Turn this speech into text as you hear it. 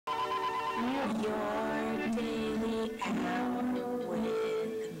Your daily out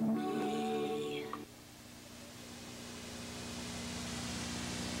with me.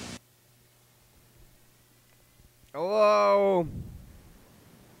 Hello,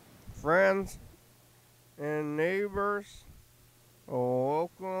 friends and neighbors.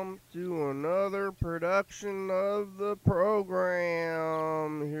 Welcome to another production of the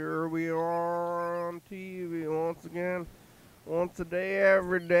program. Here we are on TV once again. Once a day,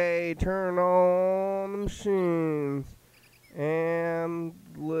 every day. Turn on the machines and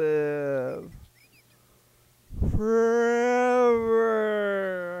live forever.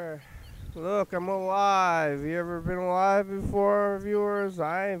 Look, I'm alive. You ever been alive before, viewers?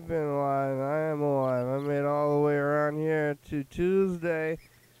 I've been alive. I am alive. I made it all the way around here to Tuesday,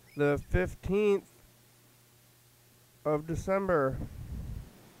 the 15th of December.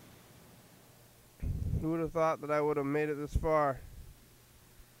 Who would have thought that I would have made it this far?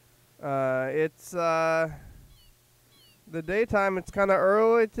 It's the daytime. It's kind of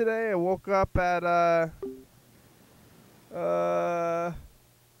early today. I woke up at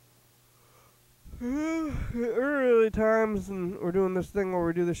early times, and we're doing this thing where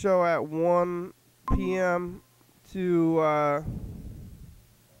we do the show at 1 p.m. to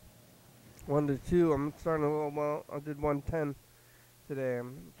 1 to 2. I'm starting a little, well, I did 1:10 today.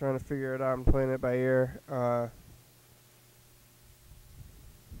 I'm trying to figure it out. I'm playing it by ear,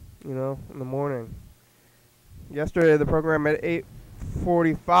 in the morning. Yesterday, the program at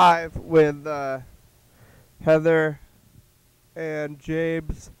 8:45 with Heather and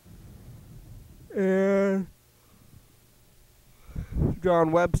James and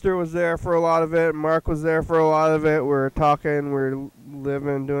John Webster was there for a lot of it. Mark was there for a lot of it. We're talking, we're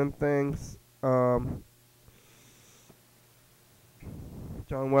living, doing things.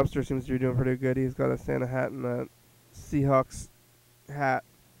 John Webster seems to be doing pretty good. He's got a Santa hat and a Seahawks hat.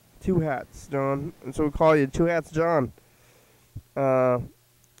 2 hats, John. And so we call you Two Hats John. And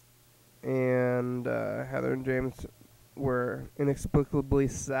Heather and James were inexplicably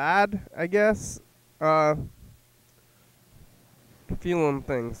sad, I guess. Feeling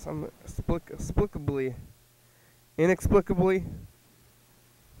things. Inexplicably.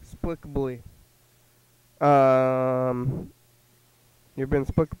 Explicably. You've been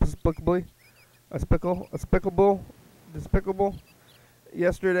explicably? Despicable?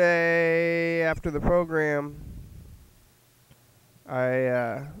 Yesterday, after the program,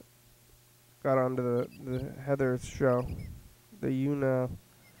 I got onto the Heather's show, the a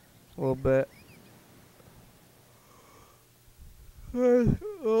little bit.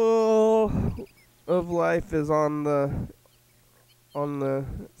 All of life is on the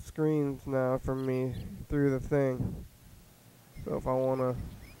screens now for me through the thing. So if I wanna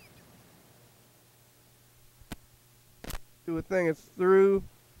do a thing, it's through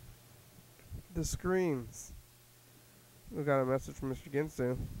the screens. We got a message from Mr.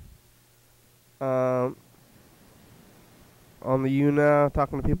 Ginsu. On the now,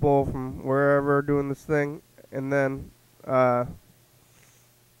 talking to people from wherever, doing this thing, and then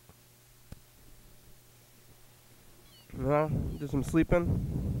did some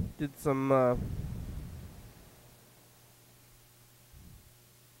sleeping, did some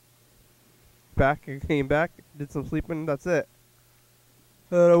came back, did some sleeping, that's it.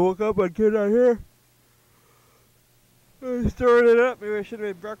 And I woke up, I came down here, I started it up. Maybe I should have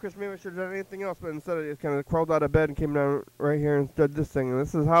made breakfast, maybe I should have done anything else, but instead I just kind of crawled out of bed and came down right here and did this thing. And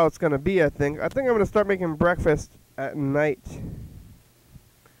this is how it's going to be, I think. I think I'm going to start making breakfast at night.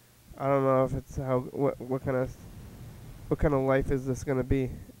 I don't know if it's what kind of life is this going to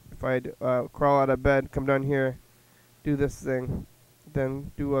be. If I crawl out of bed, come down here, do this thing,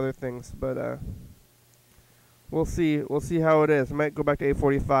 then do other things, but we'll see how it is. I might go back to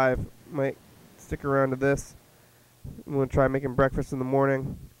 8:45, might stick around to this. I'm going to try making breakfast in the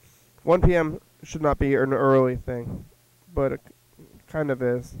morning. 1 p.m. should not be an early thing, but it kind of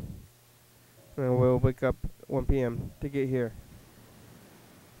is. And we'll wake up 1 p.m. to get here.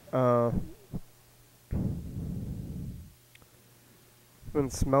 Been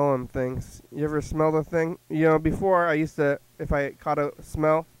smelling things. You ever smelled a thing? Before I used to, if I caught a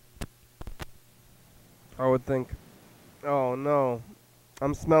smell, I would think, oh no,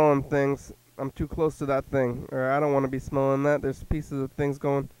 I'm smelling things. I'm too close to that thing, or I don't want to be smelling that. There's pieces of things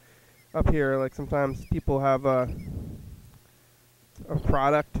going up here. Like sometimes people have a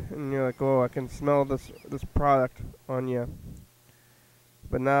product, and you're like, oh, I can smell this product on you.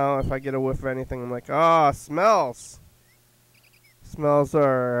 But now if I get a whiff of anything, I'm like, smells. Smells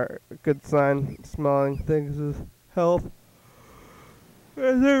are a good sign. Smelling things is health.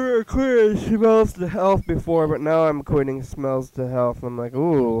 I never equated smells to health before, but now I'm equating smells to health. I'm like,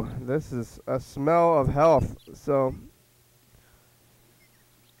 ooh, this is a smell of health. So,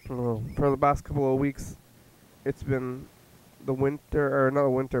 for the past couple of weeks, it's been the winter, or not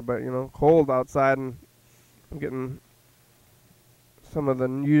winter, but cold outside, and I'm getting some of the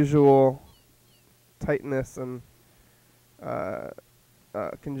usual tightness and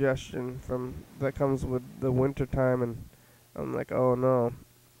congestion from that comes with the winter time, and I'm like, oh no,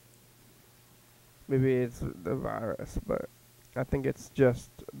 maybe it's the virus, but I think it's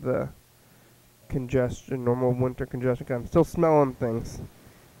just the congestion, normal winter congestion. 'Cause I'm still smelling things,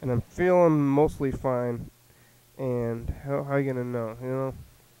 and I'm feeling mostly fine. And how are you gonna know?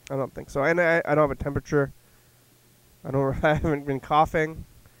 I don't think so. And I don't have a temperature. I don't. I haven't been coughing.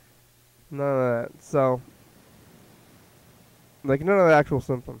 None of that. So, like, none of the actual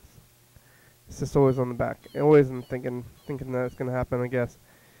symptoms. It's just always on the back. Always I'm thinking that it's gonna happen. I guess.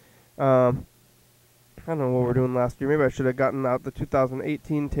 I don't know what we're doing last year. Maybe I should have gotten out the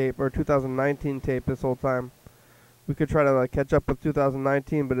 2018 tape or 2019 tape this whole time. We could try to catch up with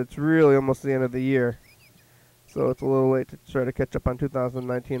 2019, but it's really almost the end of the year. So it's a little late to try to catch up on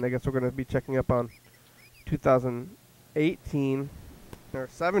 2019. I guess we're going to be checking up on 2018 or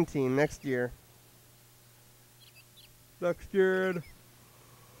 17 next year. Next year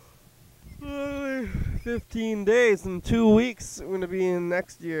in 15 days and 2 weeks. We're going to be in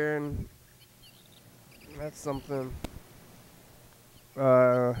next year, and that's something.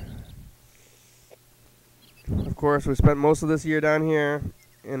 Of course, we spent most of this year down here,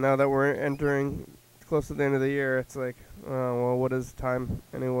 and now that we're entering close to the end of the year, it's like, oh, well, what is time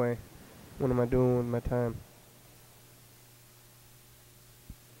anyway? What am I doing with my time?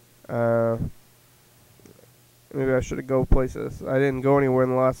 Maybe I should go places. I didn't go anywhere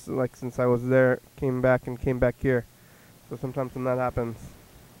in the last, since I was there, came back here. So sometimes when that happens,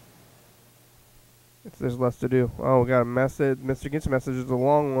 there's less to do. Oh, we got a message. Mr. Gint's message is a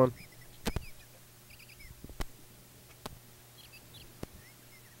long one.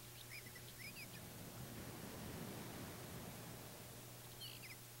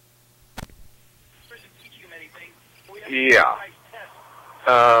 Yeah.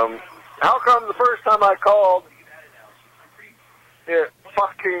 How come the first time I called, it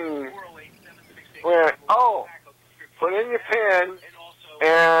fucking went, oh, put in your PIN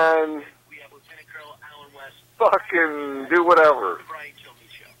and fucking do whatever.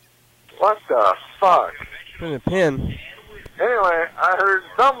 What the fuck? Put in a PIN. Anyway, I heard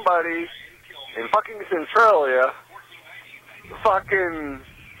somebody in fucking Centralia fucking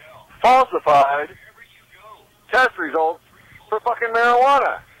falsified test results for fucking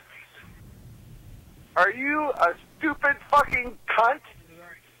marijuana. Are you a stupid fucking cunt?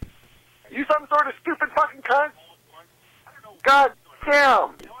 You some sort of stupid fucking cunt? God damn.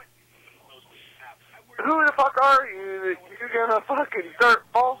 Who the fuck are you that you're gonna fucking start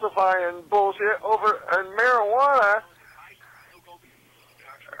falsifying bullshit over marijuana?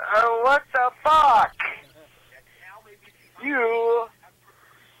 What the fuck? You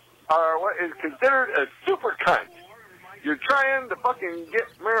are what is considered a super cunt. You're trying to fucking get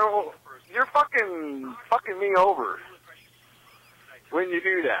marijuana. You're fucking me over when you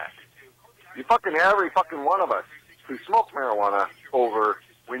do that. You fucking every fucking one of us who smoke marijuana over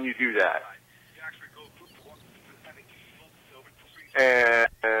when you do that.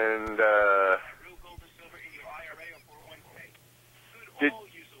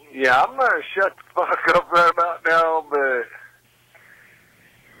 Yeah, I'm gonna shut the fuck up right about now, but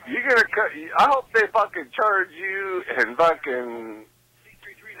you're gonna I hope they fucking charge you and fucking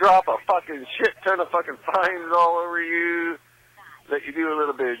drop a fucking shit ton of fucking fines all over you, that you do a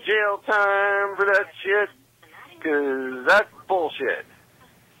little bit of jail time for that shit, because that's bullshit.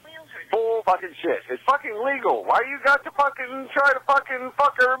 Bull fucking shit. It's fucking legal. Why you got to fucking try to fucking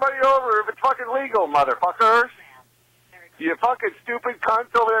fuck everybody over if it's fucking legal, motherfuckers? You fucking stupid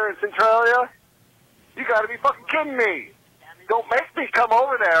cunts over there in Centralia? You gotta be fucking kidding me. Don't make me come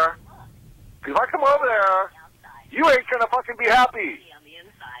over there, because if I come over there, you ain't gonna fucking be happy.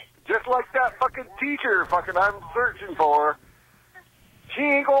 Just like that fucking teacher fucking I'm searching for. She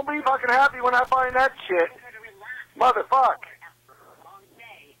ain't gonna be fucking happy when I find that shit. Motherfuck.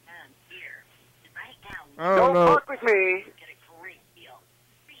 Don't fuck with me.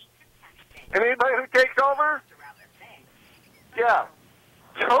 And anybody who takes over, yeah,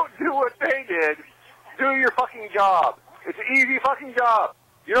 don't do what they did. Do your fucking job. It's an easy fucking job.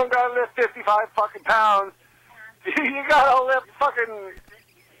 You don't gotta lift 55 fucking pounds. You gotta lift fucking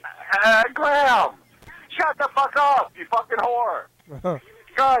a gram. Shut the fuck up, you fucking whore.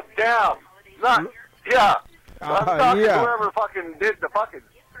 God damn. Yeah. So I'm talking to Yeah. whoever fucking did the fucking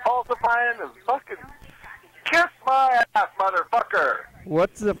falsifying and fucking kiss my ass, motherfucker.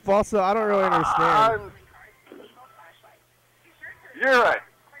 What's the false? I don't really understand. You're right.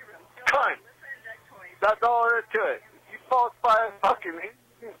 Cunt. That's all there is to it. You falsify fucking.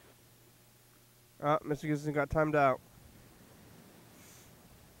 Mr. Gibson got timed out.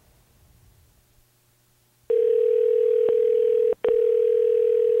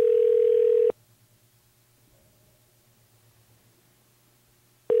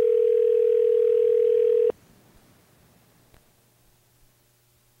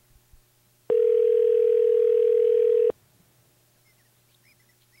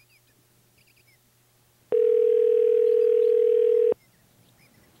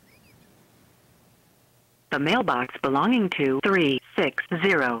 The mailbox belonging to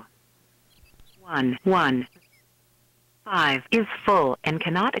 360115 is full and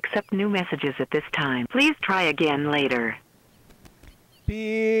cannot accept new messages at this time. Please try again later.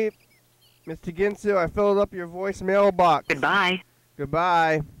 Beep. Mr. Ginsu, I filled up your voicemail box. Goodbye.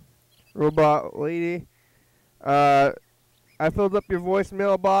 Goodbye, robot lady. I filled up your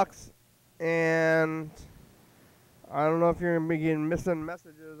voicemail box, and I don't know if you're going to be missing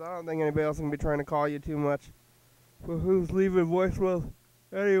messages. I don't think anybody else is going to be trying to call you too much. But who's leaving voicemail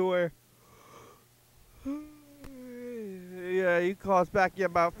anyway? Yeah, you call us back in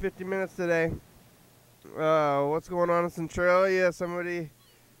about 50 minutes today. What's going on in Centralia? Somebody,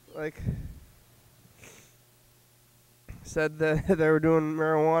 said that they were doing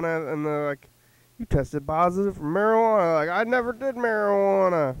marijuana, and they're like, you tested positive for marijuana. Like, I never did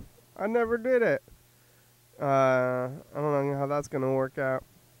marijuana. I never did it. I don't know how that's going to work out.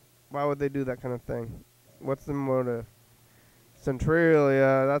 Why would they do that kind of thing? What's the motive?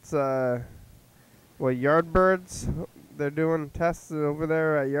 Centralia, that's, Yardbirds? They're doing tests over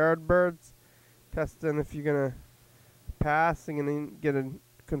there at Yardbirds. Testing if you're going to pass and going to get a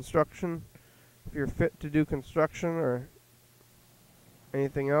construction. If you're fit to do construction or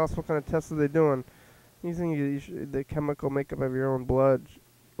anything else. What kind of tests are they doing? You think the chemical makeup of your own blood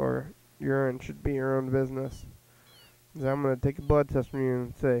or urine should be your own business. So I'm going to take a blood test from you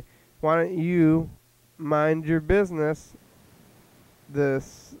and say, why don't you mind your business?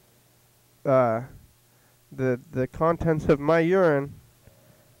 This, the contents of my urine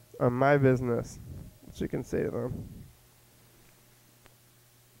are my business. So you can say to them.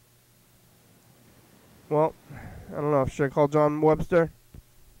 Well, I don't know. Should I call John Webster?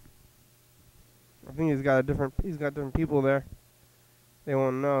 I think he's got different people there. They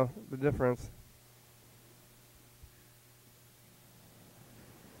won't know the difference.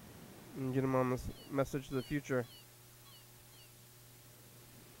 And get him on this message to the future.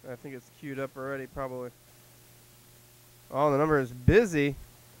 I think it's queued up already, probably. Oh, the number is busy.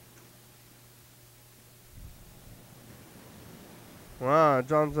 Wow,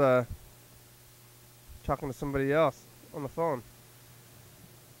 John's talking to somebody else on the phone.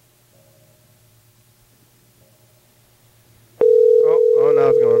 Oh, now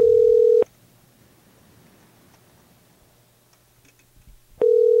it's going.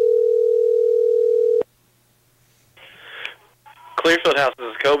 Clearfield House,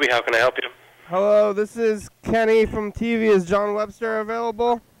 this is Kobe. How can I help you? Hello, this is Kenny from TV. Is John Webster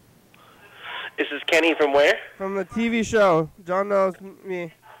available? This is Kenny from where? From the TV show. John knows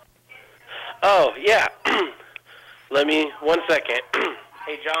me. Oh, yeah. Let me, 1 second.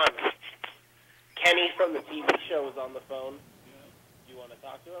 Hey, John. Kenny from the TV show is on the phone. Do you want to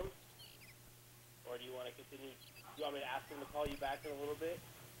talk to him? Or do you want to continue? Do you want me to ask him to call you back in a little bit?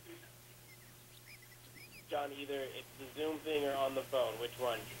 John, either it's the Zoom thing or on the phone. Which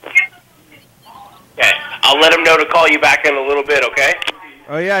one? Okay. I'll let him know to call you back in a little bit, okay?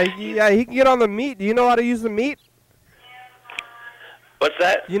 Oh, yeah, he can get on the Meet. Do you know how to use the Meet? What's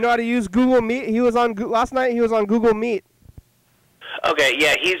that? You know how to use Google Meet? He was on last night. He was on Google Meet. Okay,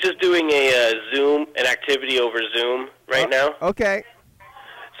 yeah, he's just doing an activity over Zoom right now. Okay.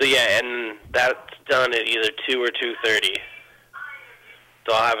 So yeah, and that's done at either 2 or 2:30.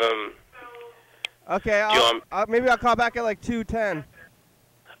 So I'll have him. Okay, maybe I'll call back at like 2:10.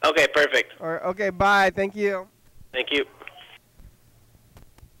 Okay, perfect. Or okay, bye. Thank you. Thank you.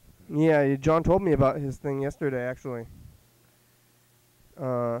 Yeah, John told me about his thing yesterday, actually.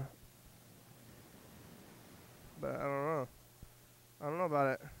 But I don't know. I don't know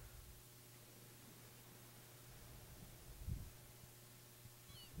about it.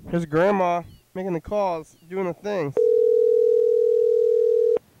 His grandma making the calls, doing the things.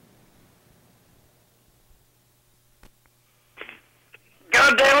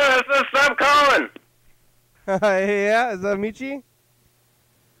 God damn it, I said stop calling! Yeah, is that Michi?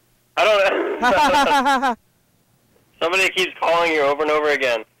 I don't know. Somebody keeps calling you over and over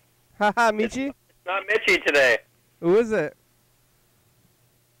again. Haha, Michi? It's not Mitchie today. Who is it?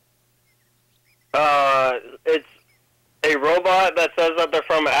 It's a robot that says that they're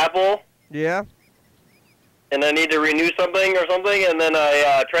from Apple, Yeah? and I need to renew something or something, and then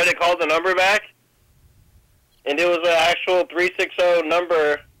I tried to call the number back, and it was an actual 360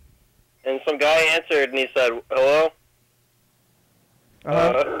 number, and some guy answered, and he said, hello?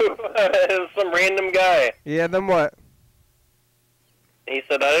 It was some random guy. Yeah, then what? He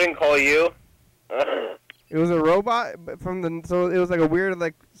said, I didn't call you. It was a robot from the... So it was like a weird,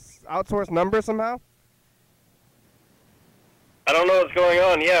 like, outsourced number somehow? I don't know what's going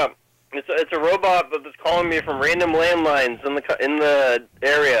on, yeah. It's a robot, but it's calling me from random landlines in the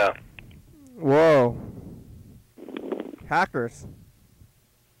area. Whoa. Hackers.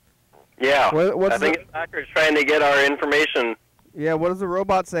 Yeah. What's I think it's hackers trying to get our information. Yeah, what is the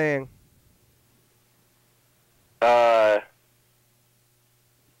robot saying?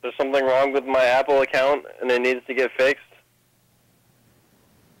 There's something wrong with my Apple account, and it needs to get fixed.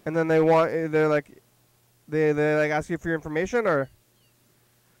 And then they like ask you for your information, or?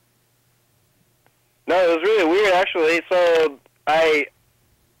 No, it was really weird, actually. So I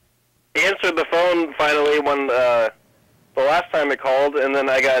answered the phone finally when the last time it called, and then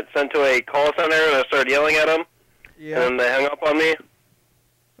I got sent to a call center, and I started yelling at them. Yeah. And they hung up on me.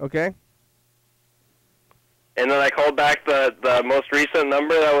 Okay. And then I called back the most recent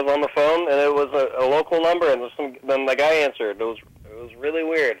number that was on the phone, and it was a local number, and then the guy answered. It was really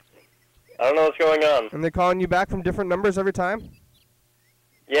weird. I don't know what's going on. And they're calling you back from different numbers every time?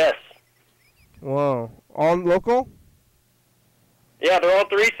 Yes. Whoa. All local? Yeah, they're all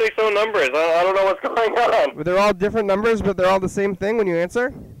 360 numbers. I don't know what's going on. But they're all different numbers, but they're all the same thing when you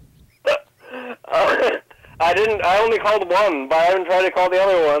answer? I only called one, but I haven't tried to call the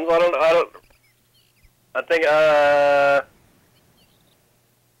other ones. I think, am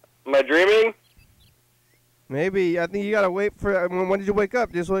I dreaming? Maybe. I think you gotta wait for... When did you wake up?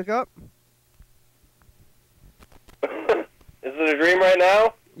 Did you just wake up? Is it a dream right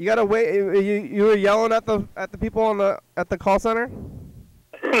now? You gotta wait. You were yelling at the people at the call center?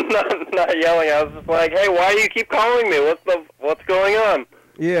 not yelling. I was just like, hey, why do you keep calling me? What's going on?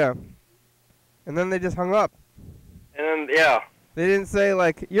 Yeah. And then they just hung up. And then, yeah. They didn't say,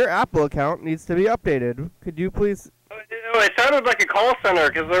 like, your Apple account needs to be updated. Could you please... It sounded like a call center,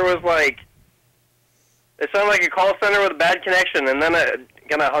 because there was, like... It sounded like a call center with a bad connection, and then it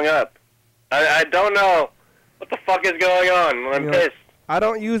kind of hung up. I don't know what the fuck is going on. I'm pissed. I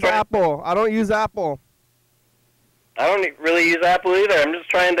don't use Apple. I don't use Apple. I don't really use Apple either. I'm just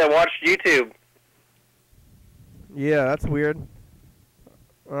trying to watch YouTube. Yeah, that's weird.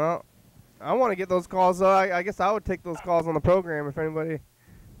 Well... I want to get those calls. I guess I would take those calls on the program if anybody,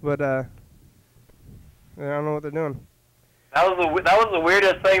 but I don't know what they're doing. That was the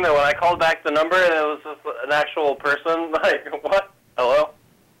weirdest thing though. When I called back the number and it was just an actual person. Like, what? Hello?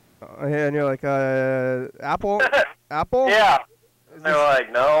 Yeah, and you're like, Apple, Apple? Yeah. They were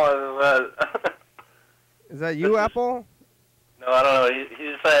like, no. Is that you, Apple? No, I don't know.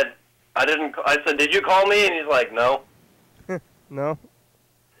 He said, I said, did you call me? And he's like, no. No.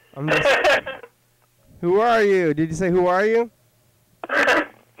 I'm just... Who are you? Did you say who are you?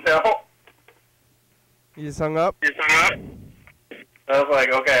 No. You just hung up? I was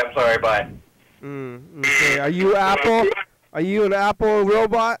like, okay, I'm sorry, bye. Okay. Are you Apple? Are you an Apple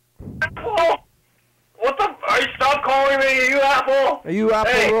robot? Apple? What the? Stop calling me. Are you Apple? Are you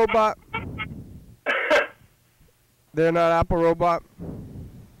Apple robot? They're not Apple robot.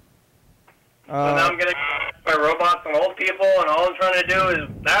 So now I'm getting by robots and old people, and all I'm trying to do is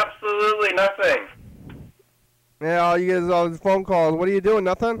absolutely nothing. Yeah, all you get is all these phone calls. What are you doing?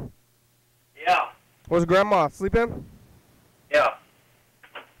 Nothing? Yeah. Where's Grandma? Sleeping? Yeah.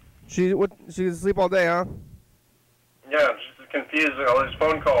 She asleep all day, huh? Yeah, she's just confused with all these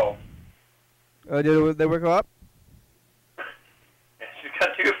phone calls. Did they wake her up? She's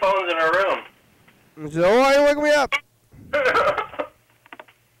got two phones in her room. And she said, oh, why are you waking me up?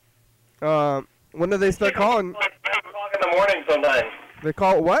 When did they start calling? Like 9 o'clock in the morning sometimes. They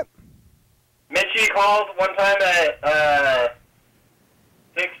call what? Mitchie called one time at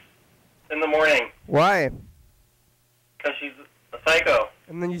 6 in the morning. Why? Because she's a psycho.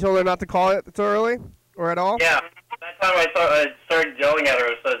 And then you told her not to call it so early? Or at all? Yeah. That time I started yelling at her.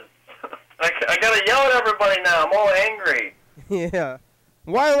 I said, I gotta yell at everybody now. I'm all angry. Yeah.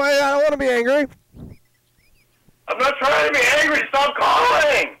 Why? I don't want to be angry. I'm not trying to be angry. Stop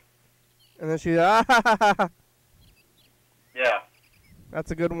calling. And then she, Yeah.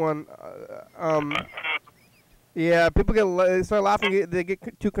 That's a good one. Yeah, people they start laughing. They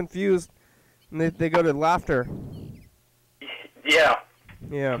get too confused, and they go to laughter. Yeah.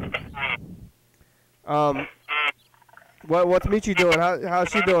 Yeah. What's Michi doing? How's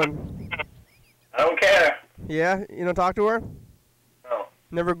she doing? I don't care. Yeah, you don't talk to her?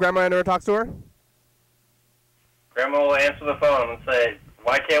 No. Grandma never talks to her? Grandma will answer the phone and say,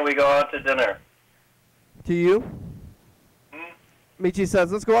 "Why can't we go out to dinner?" To you? Michi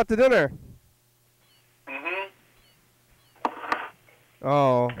says, "Let's go out to dinner."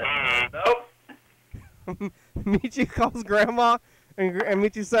 Oh. Nope. Michi calls Grandma, and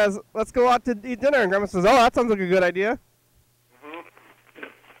Michi says, "Let's go out to eat dinner." And Grandma says, "Oh, that sounds like a good idea."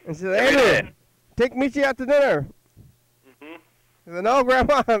 And she says, "Andrew, take Michi out to dinner." He said, "No,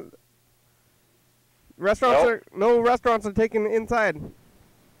 Grandma. No restaurants are taken inside."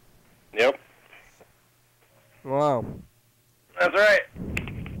 Yep. Wow. That's right.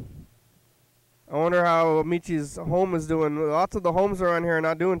 I wonder how Michi's home is doing. Lots of the homes around here are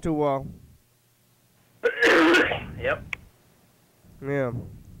not doing too well. Yep. Yeah.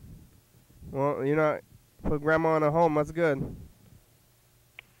 Well, put Grandma in a home. That's good.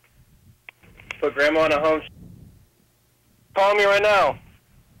 Put Grandma in a home. Call me right now.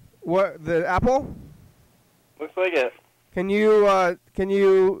 What, the Apple? Looks like it. Can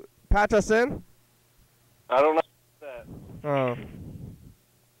you patch us in? I don't know that. Oh.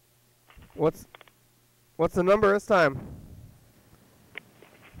 What's the number this time?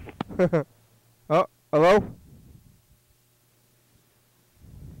 Oh, hello?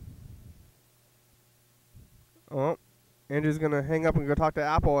 Oh, Andrew's gonna hang up and go talk to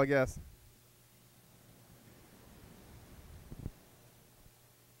Apple, I guess.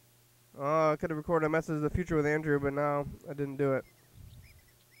 Oh, I could have recorded a message of the future with Andrew, but no, I didn't do it.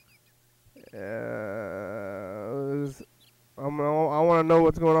 I want to know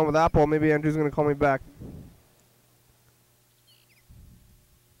what's going on with Apple. Maybe Andrew's going to call me back.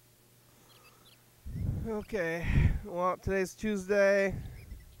 Okay. Well, today's Tuesday.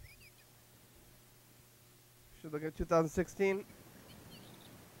 Should look at 2016.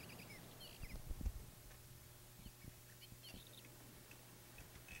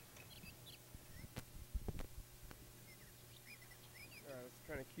 Alright, let's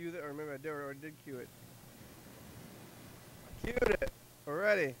try to cue that, or maybe I did, or I did cue it. I cued it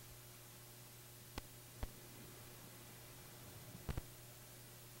already.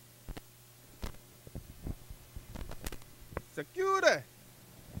 Security.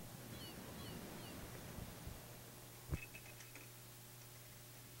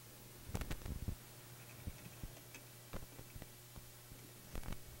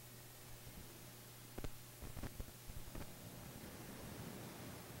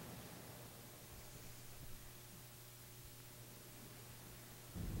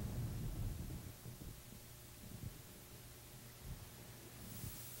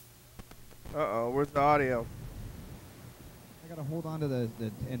 Uh-oh, where's the audio? I gotta hold on to the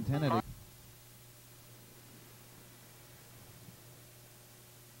antenna to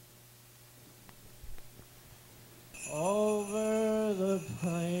over the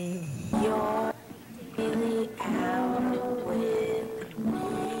plain. You're really out with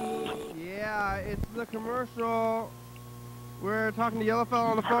me. Yeah, it's the commercial. We're talking to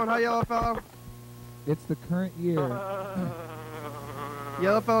Yellowfellow on the phone. Hi, Yellowfellow. It's the current year.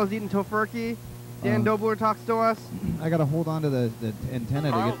 Yellowfellow's eating tofurkey. Dan Dobler talks to us. I gotta hold on to the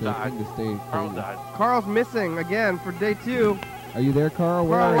antenna to get the thing to stay crazy. Carl's missing again for day 2. Are you there, Carl? Carl,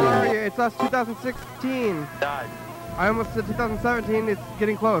 where are you? It's us 2016. Died. I almost said 2017. It's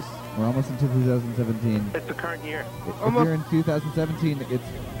getting close. We're almost into 2017. It's the current year. If you're in 2017,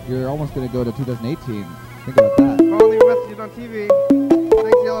 you're almost gonna go to 2018. Think about that. Call, leave messages on TV.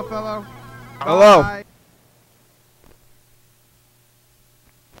 Thanks, Yellowfellow. Hello. Bye.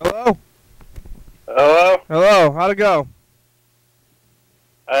 Hello. Hello? Hello. How'd it go?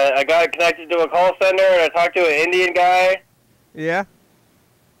 I got connected to a call center, and I talked to an Indian guy, Yeah.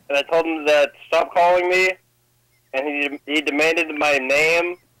 and I told him that stop calling me, and he demanded my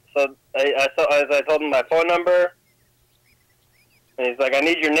name, so I told him my phone number, and he's like, I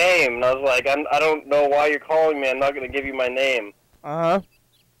need your name, and I was like, I don't know why you're calling me, I'm not going to give you my name. Uh-huh.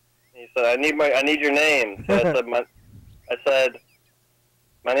 He said, I need your name. So I said,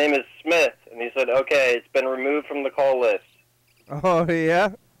 my name is Smith, and he said, okay, it's been removed from the call list. Oh, yeah?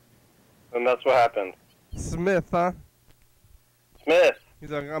 And that's what happened. Smith, huh? Smith.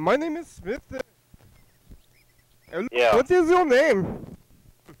 He's like, my name is Smith. Yeah. What is your name?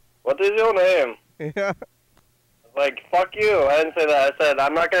 What is your name? Yeah. Like, fuck you. I didn't say that. I said,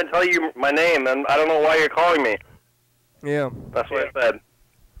 I'm not going to tell you my name, and I don't know why you're calling me. Yeah. That's what I said.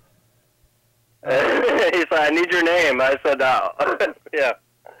 He said, I need your name. I said, yeah.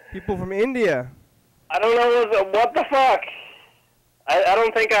 People from India. I don't know what the fuck. I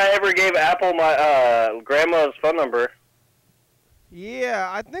don't think I ever gave Apple my grandma's phone number. Yeah,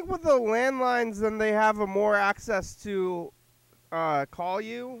 I think with the landlines, then they have a more access to call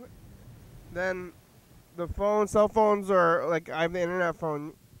you than the phone. Cell phones are like I have the internet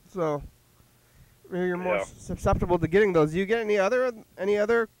phone, so you're more susceptible to getting those. Do you get any other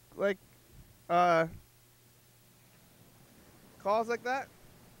like calls like that?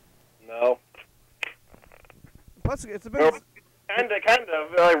 No. Plus, it's a bit. Kind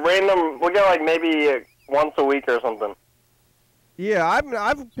of like random. We get like maybe once a week or something. Yeah,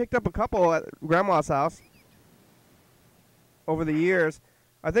 I've picked up a couple at Grandma's house over the years.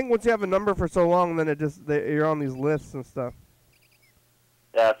 I think once you have a number for so long, then you're on these lists and stuff.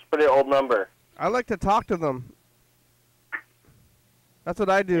 Yeah, it's a pretty old number. I like to talk to them. That's what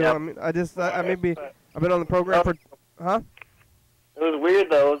I do. Yep. I mean, I've been on the program for, huh? It was weird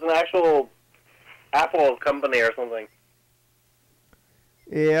though. It was an actual Apple company or something.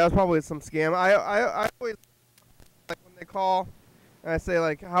 Yeah, it was probably some scam. I always like when they call, and I say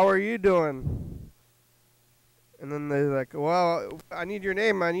like, "How are you doing?" And then they're like, "Well, I need your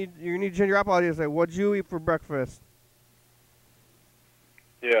name. You need to change your Apple ID." I say, "What'd you eat for breakfast?"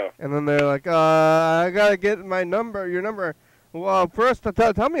 Yeah. And then they're like, "I gotta get your number." Well, first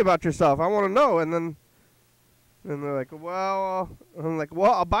tell me about yourself. I want to know. And then they're like, "Well," I'm like,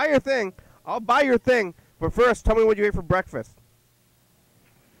 "Well, I'll buy your thing. But first, tell me what you ate for breakfast."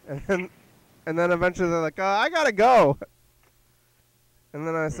 And then eventually they're like, "I gotta go." And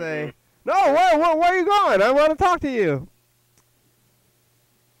then I say, "No, where are you going? I want to talk to you."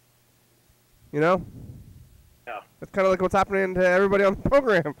 You know? Yeah. That's kind of like what's happening to everybody on the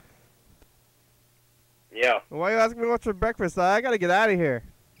program. Yeah. Why are you asking me what's for breakfast? I gotta get out of here.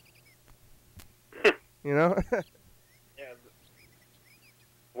 You know? Yeah.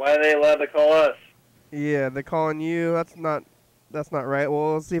 Why are they allowed to call us? Yeah, they're calling you. That's not right.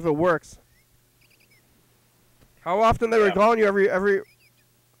 Well, let's see if it works. How often they were calling you every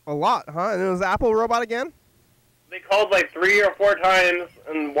a lot, huh? And it was Apple robot again? They called like 3 or 4 times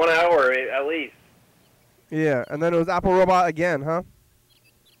in 1 hour at least. Yeah, and then it was Apple robot again, huh?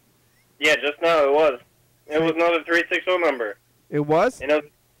 Yeah, just now it was. It was another 360 number. It was? And it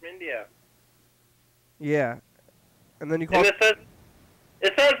was from India. Yeah. And then you called... And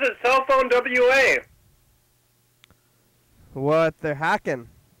it says it's cell phone WA. What? They're hacking.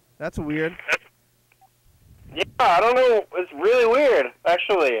 That's weird. Yeah, I don't know. It's really weird,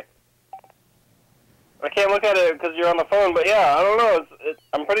 actually. I can't look at it because you're on the phone, but yeah, I don't know.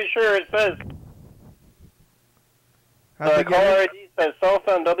 I'm pretty sure it says... The caller ID says cell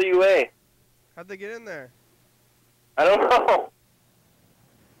phone WA. How'd they get in there? I don't know.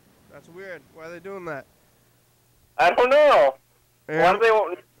 That's weird. Why are they doing that? I don't know. Yeah. Why do they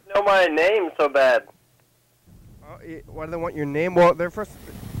want to know my name so bad? Why do they want your name? Well, they're first...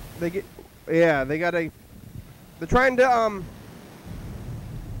 They're trying to,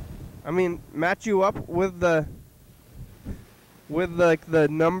 match you up with the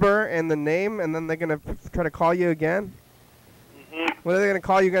number and the name, and then they're going to try to call you again? Mm-hmm. What are they going to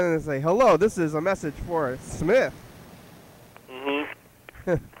call you again and say, "Hello, this is a message for Smith"?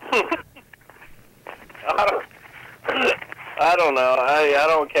 Mm-hmm. I don't know. I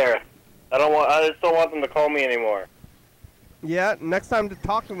don't care. I just don't want them to call me anymore. Yeah, next time to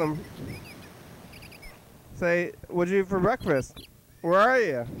talk to them, say, "What'd you eat for breakfast? Where are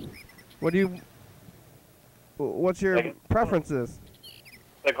you? What's your preferences?"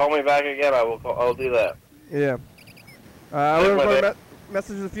 If they call me back again, I'll do that. Yeah. We're going to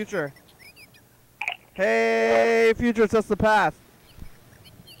message to the future. Hey, future, it's just the past.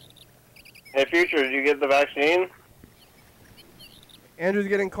 Hey, future, did you get the vaccine? Andrew's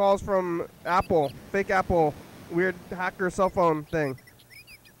getting calls from Apple, fake Apple, weird hacker cell phone thing.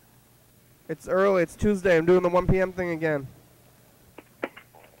 It's early, it's Tuesday, I'm doing the 1 p.m. thing again.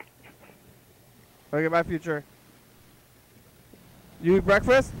 Okay, bye, future. You eat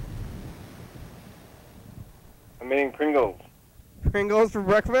breakfast? I'm eating Pringles. Pringles for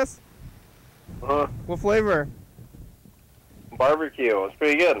breakfast? Uh-huh. What flavor? Barbecue. It's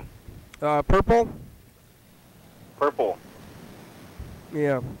pretty good. Purple? Purple.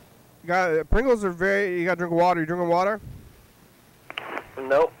 Yeah. Pringles are you gotta drink water. You drinking water?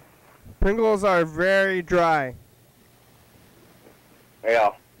 Nope. Pringles are very dry. Yeah.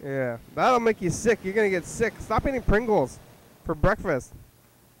 Yeah. That'll make you sick. You're gonna get sick. Stop eating Pringles for breakfast.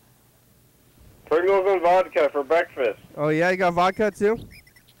 Pringles and vodka for breakfast. Oh yeah, you got vodka too?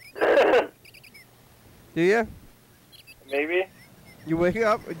 Do you? Maybe. You wake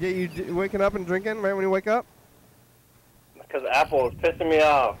up? You waking up and drinking right when you wake up? Because Apple is pissing me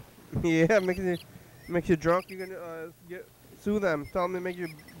off. Yeah, makes you drunk. You can Sue them. Tell them to make you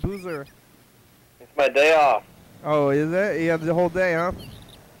boozer. It's my day off. Oh, is it? You have the whole day, huh?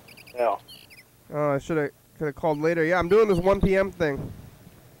 Yeah. Oh, I could have called later. Yeah, I'm doing this 1 p.m. thing.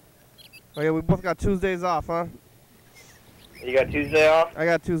 Oh, yeah, we both got Tuesdays off, huh? You got Tuesday off? I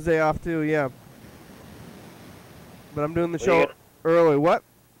got Tuesday off, too, yeah. But I'm doing the What are you show gonna- early. What?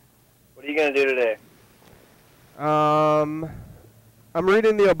 What are you going to do today? I'm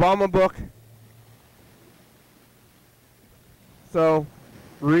reading the Obama book. So,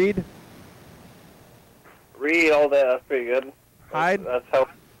 read. Read all that. That's pretty good. Hide. That's how.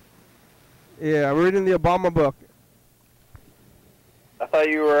 Yeah, I'm reading the Obama book. I thought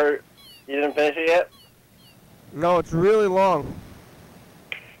you didn't finish it yet? No, it's really long.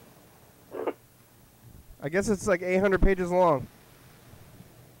 I guess it's like 800 pages long.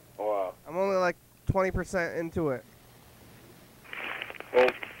 Wow. I'm only like 20% into it. Well,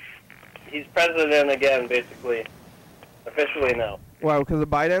 he's president again, basically. Officially now. Why, because of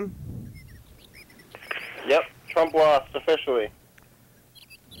Biden? Yep. Trump lost officially.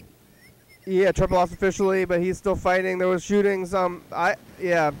 Yeah, Trump lost officially, but he's still fighting. There was shootings.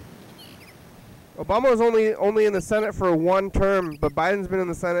 Yeah. Obama was only in the Senate for 1 term, but Biden's been in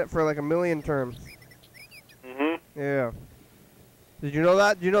the Senate for like 1 million terms. Yeah. Did you know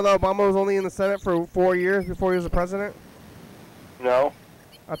that? Did you know that Obama was only in the Senate for 4 years before he was the president? No.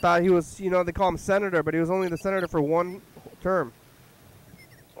 I thought he was, they call him senator, but he was only the senator for 1 term.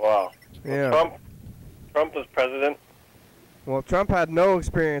 Wow. Yeah. Trump was president. Well, Trump had no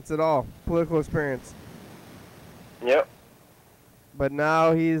experience at all, political experience. Yep. But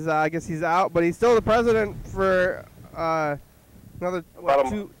now I guess he's out, but he's still the president for another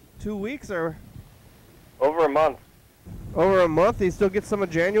About 2 weeks or over a month. over a month. He still gets some of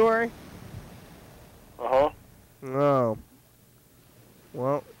January. Uh-huh. No.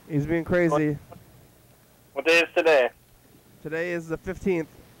 Well, he's being crazy. What day is today? Today is the 15th.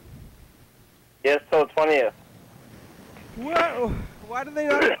 Yes, till the 20th. What? Why did they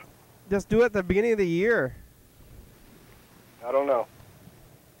not just do it at the beginning of the year? I don't know.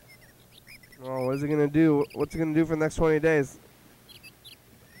 Oh, what is he gonna do? What's he gonna do for the next 20 days?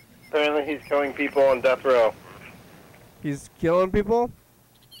 Apparently he's killing people on death row. He's killing people?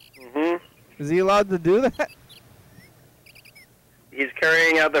 Mm-hmm. Is he allowed to do that? He's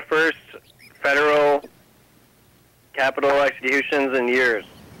carrying out the first federal capital executions in years.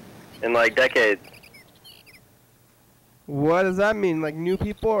 In like decades. What does that mean? Like new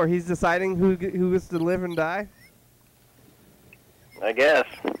people, or he's deciding who gets to live and die? I guess.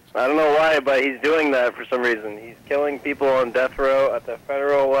 I don't know why, but he's doing that for some reason. He's killing people on death row at the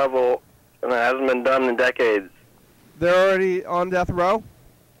federal level, and that hasn't been done in decades. They're already on death row?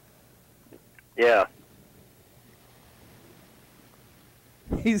 Yeah.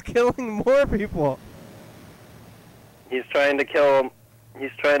 He's killing more people. He's trying to kill them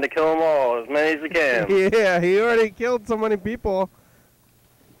all, as many as he can. Yeah, he already killed so many people.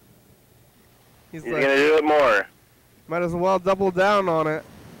 He's like, gonna do it more. might as well double down on it.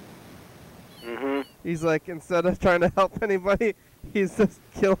 Mm-hmm. He's like, instead of trying to help anybody, he's just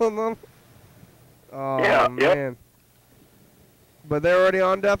killing them. Oh, Yeah, yep. man. But they're already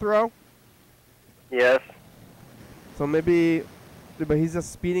on death row? Yes. So maybe, but he's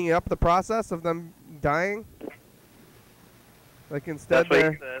just speeding up the process of them dying? Like instead That's what he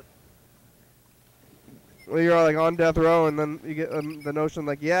they're, says. well, you're like on death row, and then you get the notion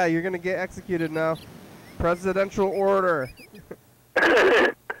like, yeah, you're going to get executed now. Presidential order.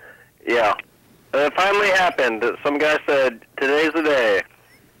 Yeah. And it finally happened. Some guy said, today's the day.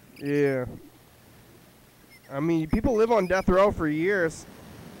 Yeah. I mean, people live on death row for years.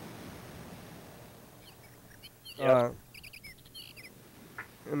 Yep.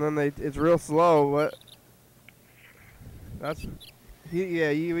 And then it's real slow, but that's, yeah,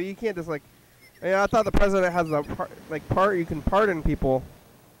 you can't just like, I thought the president has a part you can pardon people,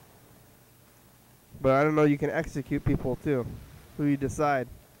 but I don't know you can execute people too, who you decide.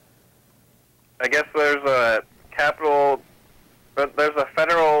 I guess there's a capital, but there's a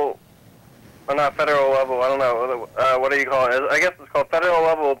federal, or not federal level, I don't know, what do you call it? I guess it's called federal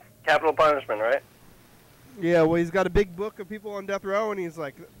level capital punishment, right? Yeah, well, he's got a big book of people on death row, and he's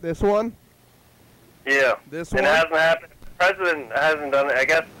like, this one? Yeah. This and one? it hasn't happened. The president hasn't done it. I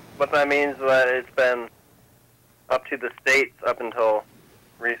guess what that means is that it's been up to the states up until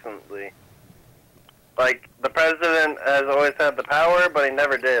recently. Like, the president has always had the power, but he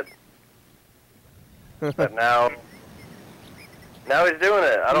never did. But now he's doing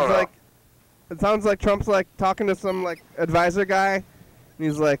it. I don't know. Like, it sounds like Trump's like talking to some like advisor guy, and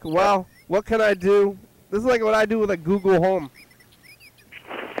he's like, well, what can I do? This is like what I do with a Google Home.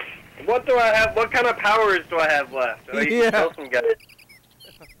 What do I have? What kind of powers do I have left? Oh, you can kill some guys.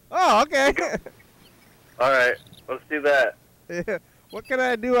 Oh, okay. All right, let's do that. Yeah. What can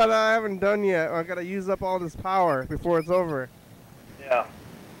I do that I haven't done yet? I gotta use up all this power before it's over. Yeah.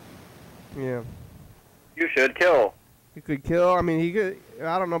 Yeah. You should kill. He could kill. I mean, he could.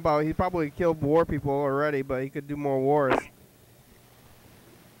 I don't know about. He probably killed war people already, but he could do more wars.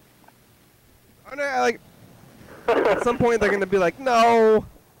 I know, like, at some point they're gonna be like, no.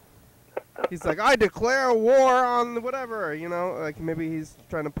 He's like, I declare war on whatever. You know, like maybe he's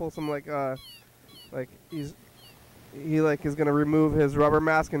trying to pull some like he is gonna remove his rubber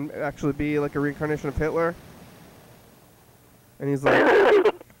mask and actually be like a reincarnation of Hitler. And he's like,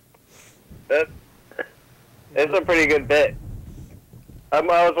 it's a pretty good bit. I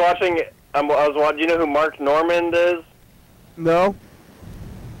was watching. You know who Mark Normand is?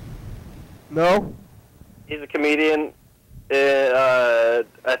 no. He's a comedian. I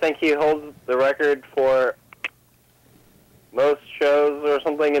think he holds the record for most shows or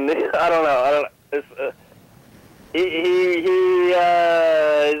something. And I don't know. It's, he's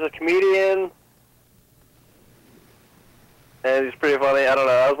a comedian, and he's pretty funny. I don't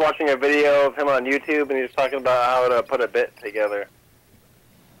know. I was watching a video of him on YouTube, and he was talking about how to put a bit together.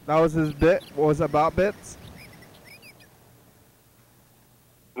 That was his bit. What was it about bits?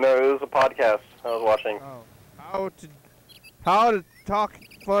 No, it was a podcast I was watching. Oh, how to talk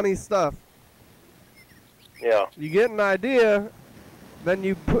funny stuff. Yeah. You get an idea, then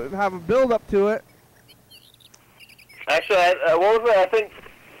you have a build up to it. Actually, what was it? I think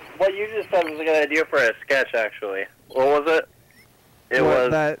what you just said was a good idea for a sketch. Actually, what was it? It was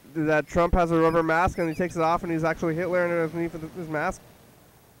that Trump has a rubber mask and he takes it off and he's actually Hitler underneath his mask.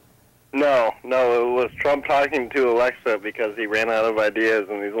 No, it was Trump talking to Alexa because he ran out of ideas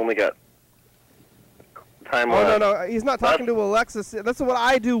and he's only got time left. Oh, no, he's not talking to Alexa. That's what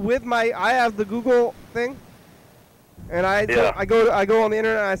I do with I have the Google thing, and I go on the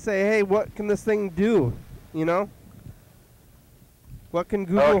internet and I say, hey, what can this thing do? You know? What can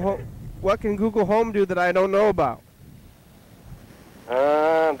Google Home do that I don't know about?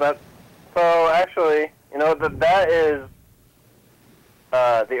 So actually, you know, that is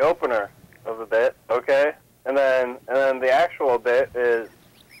the opener of the bit, okay? And then the actual bit is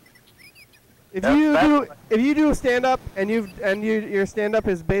if you do stand up and your stand up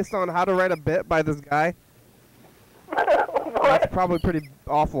is based on how to write a bit by this guy, that's probably pretty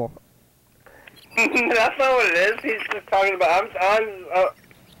awful. That's not what it is. He's just talking about.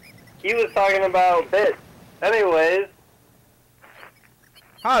 He was talking about bits. Anyways,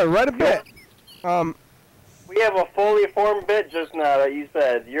 how to write a bit. We have a fully formed bit just now that you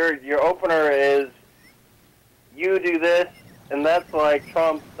said. Your opener is you do this, and that's like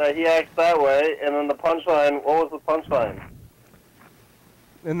Trump, that he acts that way, and then the punchline, what was the punchline?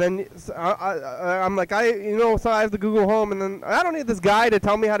 And then I'm like, so I have the Google Home, and then I don't need this guy to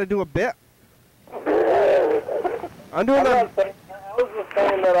tell me how to do a bit. I'm doing that. I was just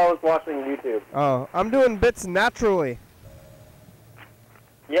saying that I was watching YouTube. Oh, I'm doing bits naturally.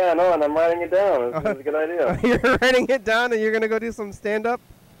 Yeah, no, and I'm writing it down. It's a good idea. You're writing it down, and you're gonna go do some stand-up.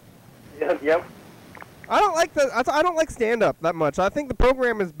 Yep. I don't like stand-up that much. I think the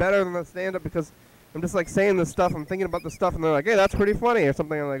program is better than the stand-up because I'm just like saying this stuff. I'm thinking about the stuff, and they're like, "Hey, that's pretty funny," or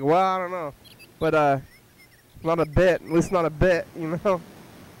something. I'm like, "Well, I don't know," but not a bit. At least not a bit, you know.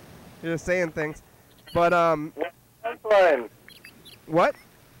 You're just saying things, but What's the punchline? What?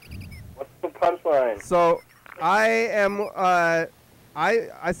 What's the punchline? So I am. I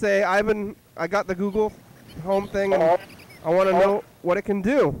say I got the Google Home thing, and I want to know what it can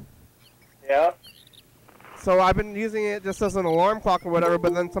do. Yeah. So I've been using it just as an alarm clock or whatever,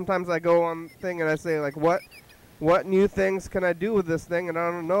 but then sometimes I go on thing and I say like, what new things can I do with this thing? And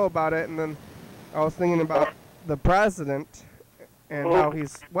I don't know about it. And then I was thinking about the president and how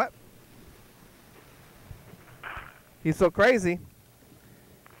he's so crazy.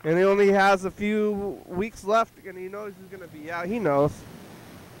 And he only has a few weeks left, and he knows he's going to be out. He knows.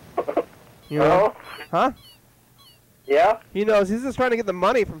 You know? Huh? Yeah? He knows. He's just trying to get the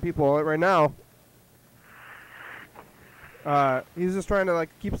money from people right now. He's just trying to like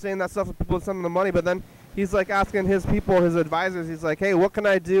keep saying that stuff to people to send them the money, but then he's like asking his people, his advisors, he's like, hey, what can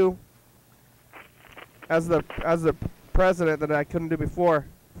I do as the president that I couldn't do before?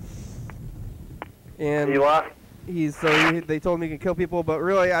 And they told me he can kill people, but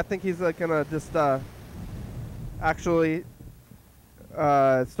really I think he's like gonna just actually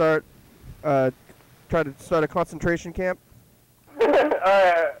try to start a concentration camp.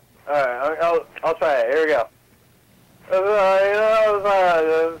 Alright, I'll try it. Here we go. I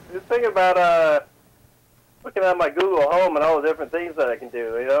was thinking about looking at my Google Home and all the different things that I can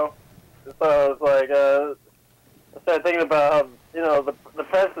do, you know? So it's like, I started thinking about how, the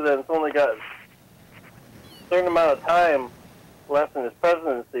president's only got a certain amount of time left in his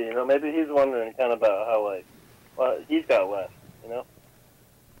presidency. Maybe he's wondering kind of about how, like, what he's got left,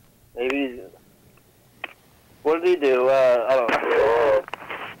 Maybe what did he do? I don't know.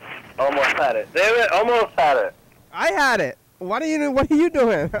 Almost had it. Damn it, almost had it. I had it. What are you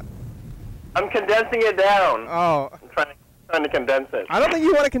doing? I'm condensing it down. Oh. I'm trying to condense it. I don't think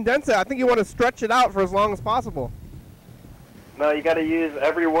you want to condense it. I think you want to stretch it out for as long as possible. No, you got to use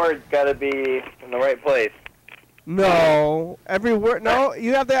every word's got to be in the right place. No, every word. No,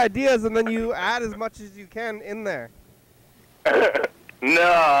 you have the ideas and then you add as much as you can in there.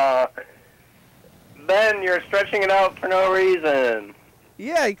 No. Then you're stretching it out for no reason.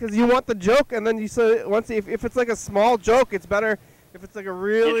 Yeah, because you want the joke, and then you say if it's like a small joke, it's better. If it's like a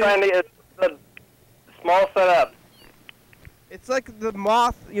really, you're trying to get the small setup. It's like the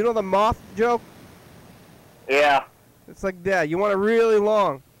moth. You know the moth joke? Yeah. It's like that. You want it really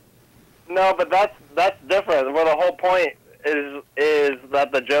long. No, but that's different. Well, the whole point is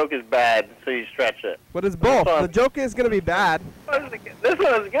that the joke is bad, so you stretch it. But it's both. The joke is gonna be bad. This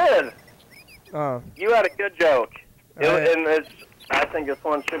one is good. Oh. You had a good joke, and I think this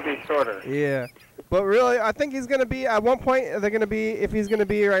one should be shorter. Yeah, but really, I think he's gonna be at one point. They're gonna be if he's gonna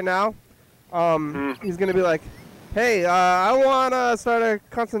be right now. He's gonna be like, hey, I want to start a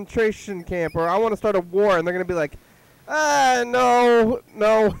concentration camp, or I want to start a war, and they're gonna be like, no,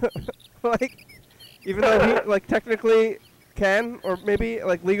 like, even though he like technically can, or maybe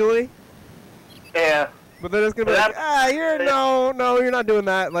like legally. Yeah. But they're just gonna be like, you're not doing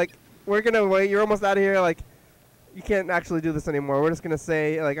that. Like, we're gonna wait. You're almost out of here. Like, you can't actually do this anymore. We're just gonna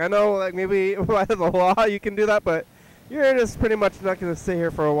say, like, I know, like maybe by the law you can do that, but you're just pretty much not gonna stay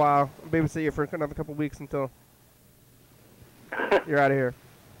here for a while. Babysit you for another couple weeks until you're out of here.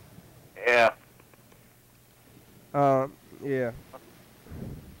 Yeah. Yeah.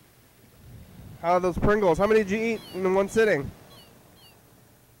 How are those Pringles? How many did you eat in one sitting?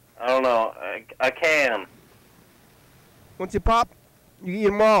 I don't know. I can. Once you pop, you eat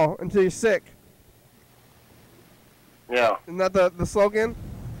them all until you're sick. Yeah. Isn't that the slogan?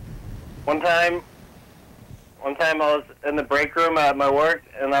 One time I was in the break room at my work,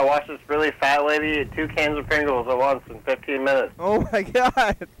 and I watched this really fat lady eat 2 cans of Pringles at once in 15 minutes. Oh my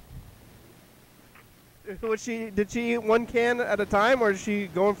God! Did she eat 1 can at a time, or is she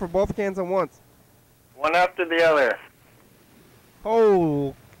going for both cans at once? One after the other.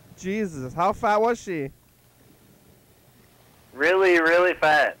 Oh, Jesus! How fat was she? Really, really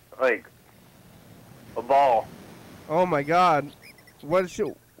fat, like a ball. Oh my God! What's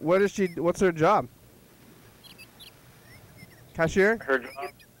her job? Cashier?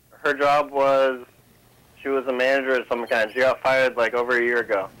 Her job was, she was a manager of some kind. She got fired like over a year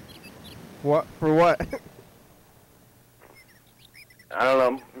ago. What? For what? I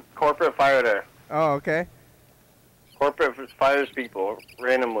don't know. Corporate fired her. Oh, okay. Corporate fires people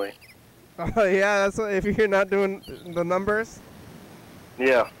randomly. Oh yeah, that's what, if you're not doing the numbers.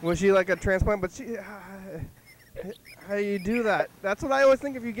 Yeah. Was she like a transplant? But she, how do you do that? That's what I always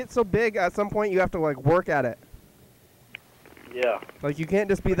think. If you get so big, at some point you have to like work at it. Yeah. Like you can't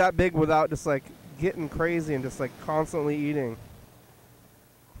just be that big without just like getting crazy and just like constantly eating.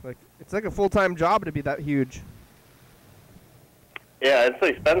 Like it's like a full-time job to be that huge. Yeah, it's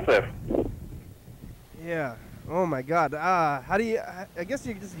expensive. Yeah. Oh my God. How do you? I guess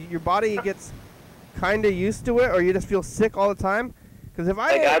your body gets kind of used to it, or you just feel sick all the time. Because if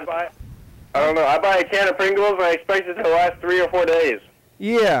I I don't know. I buy a can of Pringles and I expect it to last 3 or 4 days.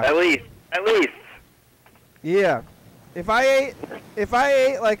 Yeah. At least. Yeah. If I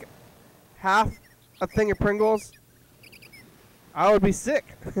ate like half a thing of Pringles, I would be sick.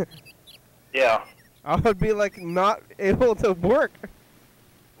 Yeah. I would be like not able to work.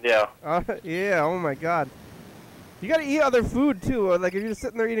 Yeah. Yeah. Oh my God. You gotta eat other food too. Like if you're just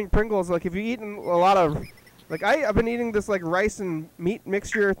sitting there eating Pringles, like if you're eating a lot of, like I've been eating this like rice and meat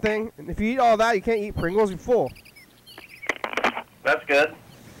mixture thing, and if you eat all that, you can't eat Pringles. You're full. That's good.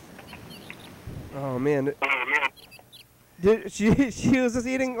 Oh man. She was just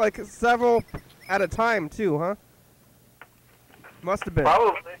eating like several at a time too, huh? Must have been.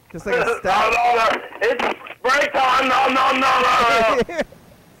 Probably. Just like a stack. No. It's break time. No.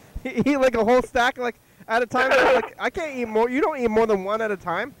 You eat like a whole stack like at a time. Like I can't eat more. You don't eat more than one at a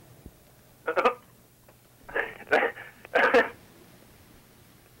time.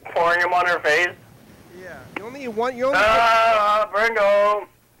 Pouring them on her face. Yeah. You only eat one. You only. Pringle.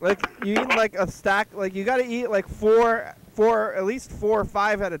 Like you eat like a stack. Like you gotta eat like four, at least 4 or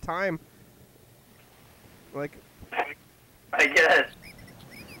 5 at a time. Like. I guess.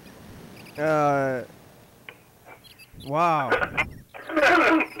 Wow.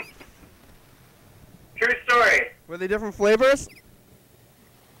 True story. Were they different flavors?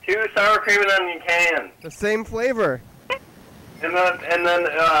 2 sour cream and onion cans. The same flavor. And then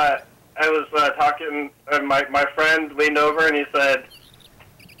I was talking, and my friend leaned over and he said,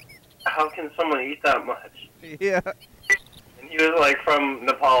 "How can someone eat that much?" Yeah. And he was like from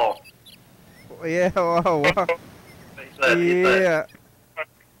Nepal. Yeah. Wow. Wow. He said,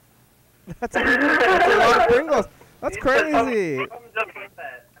 That's a lot of Pringles. That's crazy.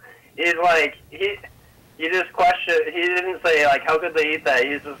 He's like he just questioned. He didn't say like how could they eat that.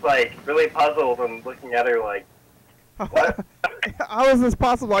 He's just like really puzzled and looking at her like, what? How is this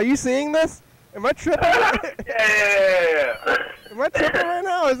possible? Are you seeing this? Am I tripping? Yeah. Am I tripping right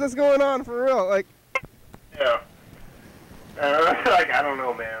now? Is this going on for real? Like, yeah. Like I don't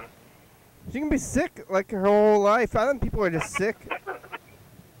know, man. She can be sick like her whole life. I think people are just sick.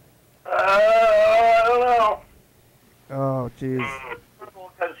 I don't know. Oh, jeez.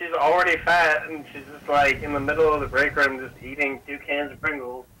 Because she's already fat and she's just like in the middle of the break room just eating 2 cans of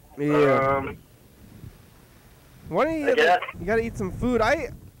Pringles. Yeah. Why don't you gotta eat some food.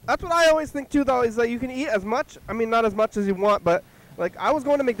 That's what I always think too, though, is that you can eat as much. I mean, not as much as you want, but like I was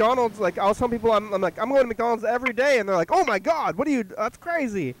going to McDonald's. Like I was telling people, I'm like I'm going to McDonald's every day, and they're like, "Oh my God, what are you? That's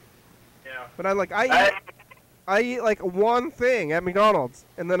crazy." Yeah. But I eat like one thing at McDonald's,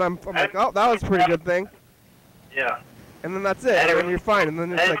 and then I'm like, "Oh, that was a pretty good thing." Yeah. And then that's it, and then you're fine. And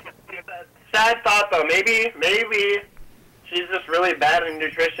then it's like, sad thought though. Maybe she's just really bad in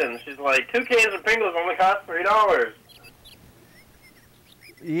nutrition. She's like 2 cans of Pringles only cost $3.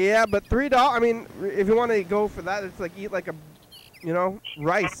 yeah, but $3. I mean, if you want to go for that, it's like eat like a,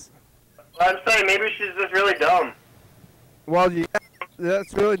 rice. Well, I'm saying maybe she's just really dumb. Well, yeah,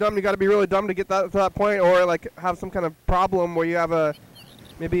 that's really dumb. You got to be really dumb to get that to that point, or like have some kind of problem where you have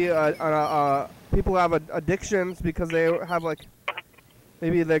people have addictions because they have like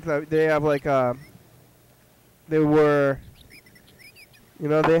maybe like they have like they were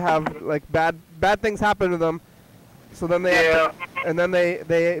they have like bad things happen to them, so then they have to, and then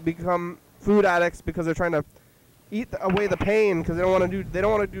they become food addicts because they're trying to eat away the pain because they don't want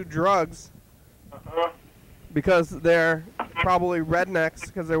to do drugs because they're probably rednecks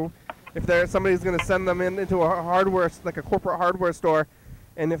because if somebody's going to send them into a hardware like a corporate hardware store.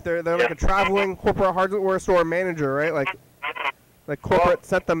 And if they're like a traveling corporate hardware store manager, right? Like corporate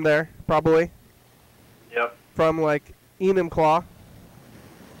sent them there, probably. Yep. From like Enumclaw.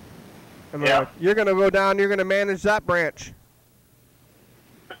 And they're like, you're gonna go down, you're gonna manage that branch.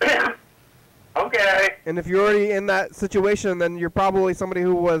 Okay. And if you're already in that situation, then you're probably somebody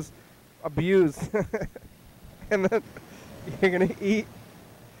who was abused. And then you're gonna eat.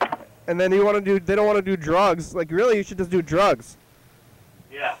 And then they don't want to do drugs. Like really, you should just do drugs.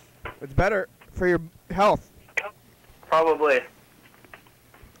 Yeah. It's better for your health. Probably.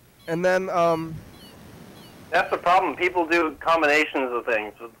 And then, that's the problem. People do combinations of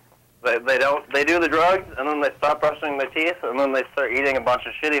things. They do the drugs, and then they stop brushing their teeth, and then they start eating a bunch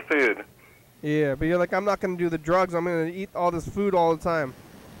of shitty food. Yeah, but you're like, I'm not going to do the drugs. I'm going to eat all this food all the time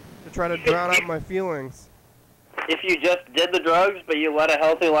to try to drown out my feelings. If you just did the drugs, but you led a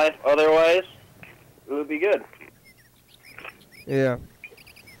healthy life otherwise, it would be good. Yeah.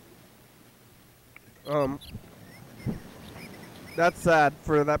 That's sad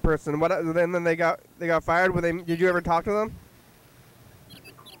for that person. What? And then they got fired. Did you ever talk to them?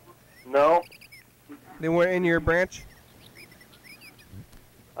 No. They weren't in your branch.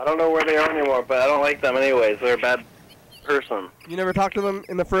 I don't know where they are anymore, but I don't like them anyways. They're a bad person. You never talked to them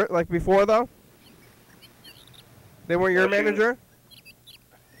in the before though. They weren't your manager.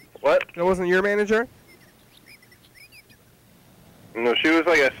 What? That wasn't your manager. No, she was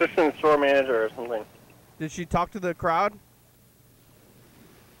like assistant store manager or something. Did she talk to the crowd?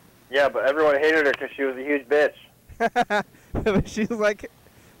 Yeah, but everyone hated her because she was a huge bitch. She's like,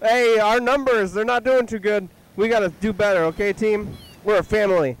 hey, our numbers, they're not doing too good. We got to do better, okay, team? We're a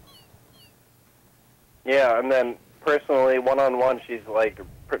family. Yeah, and then personally, one-on-one, she's like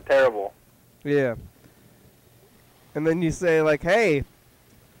terrible. Yeah. And then you say, like, hey,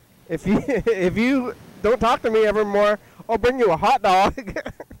 if you don't talk to me ever more, I'll bring you a hot dog.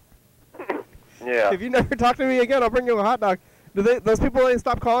 Yeah. If you never talk to me again, I'll bring you a hot dog. Those people, they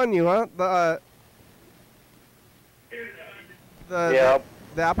stop calling you, huh? The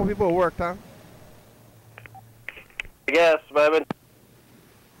Apple people who worked, huh? I guess, but I've been...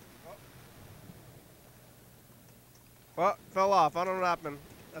 Well, fell off. I don't know what happened.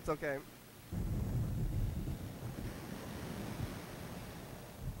 That's okay.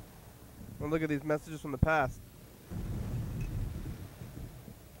 Well, look at these messages from the past.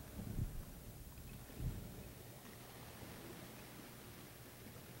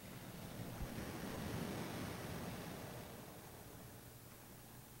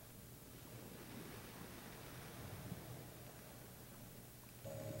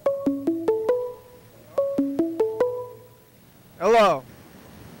 Hello.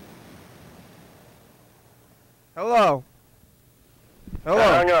 Hello. Hello.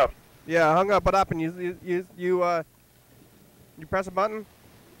 I hung up. Yeah, I hung up. What happened? You press a button?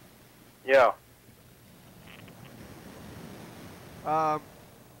 Yeah.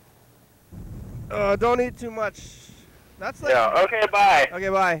 Don't eat too much. That's like. Yeah. Okay. Bye. Okay,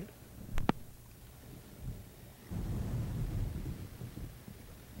 bye.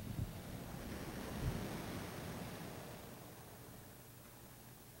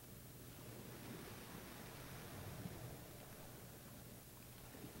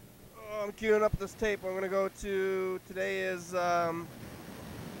 I'm queuing up this tape. I'm gonna go to. Today is Uh-oh.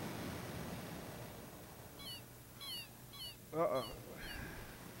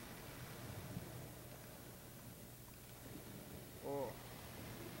 Oh.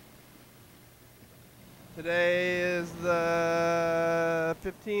 Today is the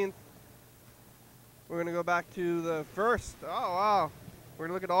 15th. We're going to go back to the 1st. Oh, wow. We're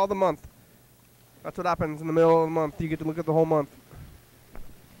going to look at all the month. That's what happens in the middle of the month. You get to look at the whole month.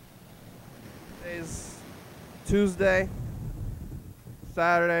 Today's Tuesday,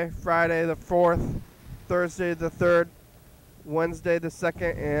 Saturday, Friday the 4th, Thursday the 3rd, Wednesday the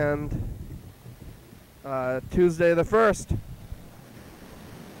 2nd, and Tuesday the 1st.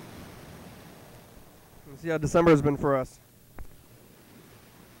 Let's see how December has been for us.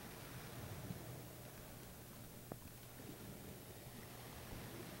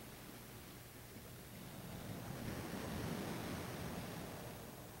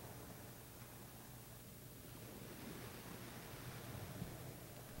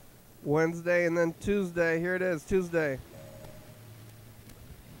 Wednesday and then Tuesday. Here it is, Tuesday.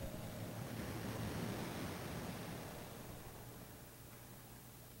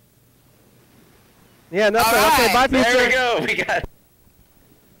 Yeah, nothing. All right, Okay, bye, future. there we go. We got.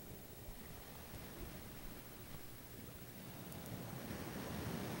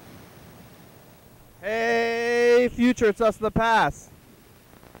 Hey, future, it's us in the past.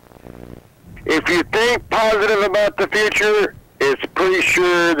 If you think positive about the future, it's pretty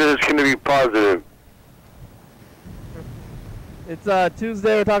sure that it's going to be positive. It's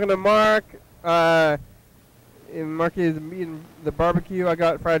Tuesday. We're talking to Mark. And Marky is eating the barbecue. I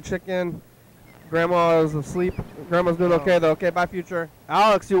got fried chicken. Grandma is asleep. Grandma's doing okay though. Okay, bye, future.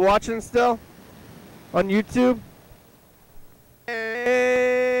 Alex, you watching still on YouTube?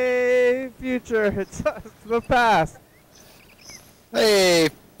 Hey, future, it's us in the past. Hey,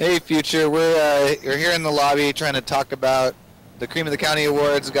 future. We're here in the lobby trying to talk about the Cream of the County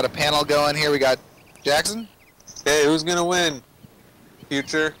Awards. We've got a panel going here. We got Jackson. Hey, who's gonna win?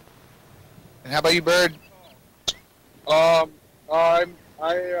 Future. And how about you, Bird? I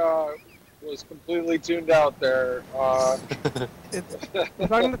was completely tuned out there. It's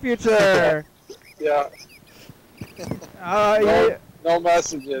talking to the future. Yeah. No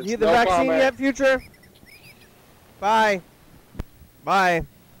messages. You the no vaccine comment. yet, future? Bye. Bye.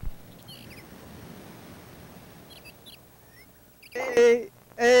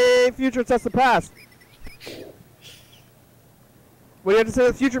 Hey, future, it's us the past. What do you have to say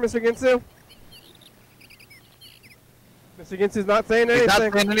to the future, Mr. Ginsu? Mr. Ginsu's not saying anything. He's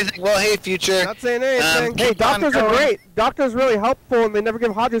not saying anything. Well, hey, future. Not saying anything. Hey, keep on doctors are going. great. Doctors really helpful, and they never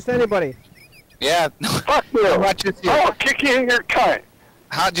give Hodges to anybody. Yeah. Fuck you. Watch this here. I'll kick you in your cunt.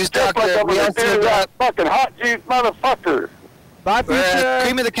 Hot juice Just like doctor. I'm We gonna also do that got fucking hot juice motherfucker. Bye, we're future. at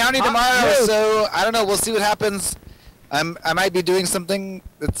Cream of the County Hot tomorrow, juice. so I don't know. We'll see what happens. I might be doing something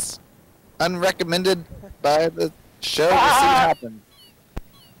that's unrecommended by the show. We'll see what happens.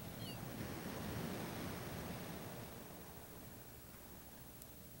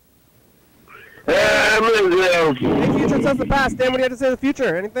 Hey, future, it's us the past. Dan, what do you have to say to the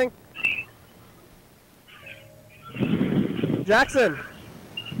future? Anything? Jackson.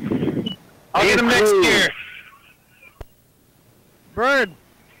 I'll get him next year. Bird.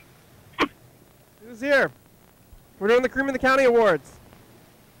 Who's here? We're doing the Cream of the County Awards.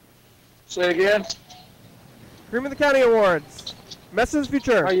 Say again. Cream of the County Awards. Message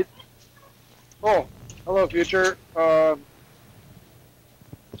future. Oh, hello, future.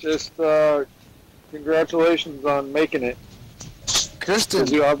 Just congratulations on making it. Kristen.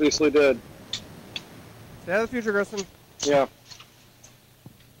 'Cause you obviously did. Say hi to the future, Kristen. Yeah.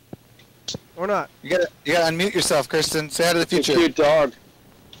 Or not. You gotta unmute yourself, Kristen. Say hi to the It's a future. cute dog.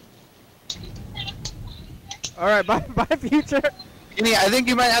 All right, bye, future. I think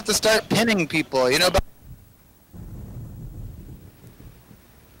you might have to start pinning people. You know.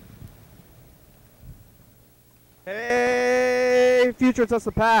 Hey, future, it's us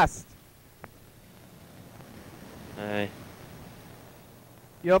the past. Hi.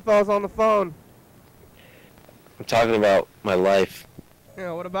 Yo, fellas on the phone. I'm talking about my life.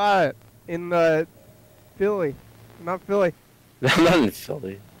 Yeah, what about it? In Philly. Not Philly. I'm not in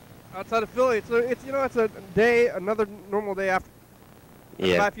Philly. Outside of Philly. It's you know, it's a day, another normal day after.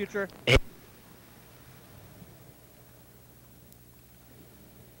 Yeah. Bye, future.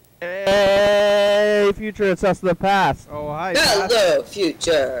 Hey, future, it's us, the past. Oh, hi. Hello,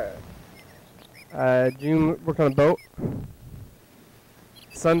 future. June, work on a boat.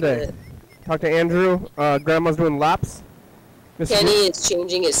 Sunday. Talk to Andrew. Grandma's doing laps. Kenny is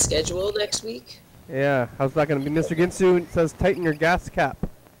changing his schedule next week. Yeah, how's that going to be? Mr. Ginsu says tighten your gas cap.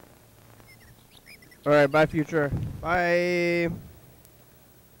 Alright, bye, future. Bye.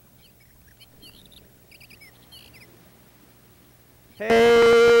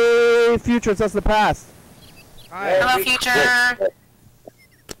 Hey, future, it's us, the past. Hi. Hello, future.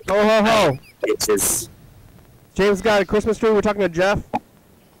 Ho, ho, ho. Bitches. James got a Christmas tree. We're talking to Jeff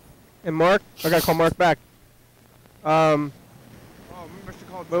and Mark. I gotta call Mark back. What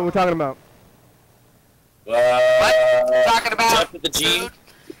are we talking about? What? Talking about with the G. food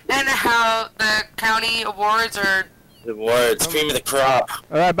and how the county awards are The awards, cream of the crop.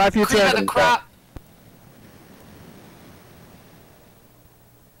 All right, bye, future. cream of the crop.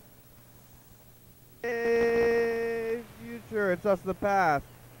 Hey, future, it's us, the past.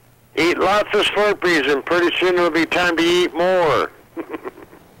 Eat lots of Slurpees, and pretty soon it'll be time to eat more.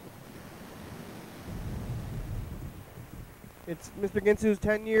 It's Mr. Ginsu's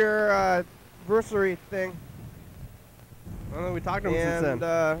 10-year anniversary thing. I don't know, we talked to him since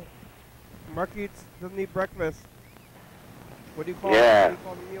then. Mark doesn't eat breakfast. What do you call Yeah. What do you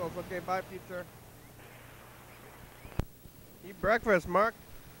call the meals? Okay, bye, future. Eat breakfast, Mark.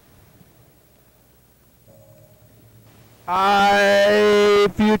 Hi,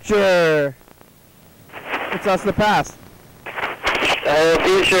 future. It's us, the past.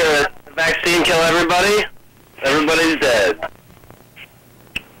 Future, vaccine kill everybody? Everybody's dead.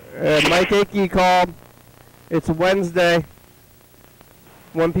 Mike Akey called. It's Wednesday.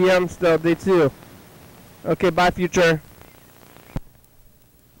 1 p.m. still, day 2. Okay, bye, future.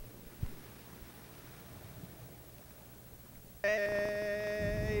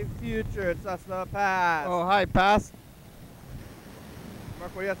 Hey, future, it's us, the past. Oh, hi, past.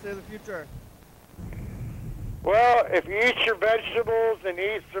 Mark, what do you have to say to the future? Well, if you eat your vegetables and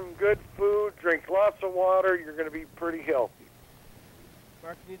eat some good food, drink lots of water, you're going to be pretty healthy.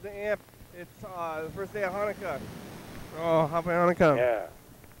 Mark needs the amp. It's the first day of Hanukkah. Oh, happy Hanukkah. Yeah.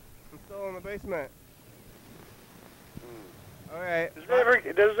 I'm still in the basement. Alright. Does it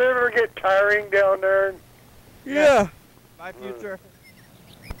ever get tiring down there? Yeah. Bye, future.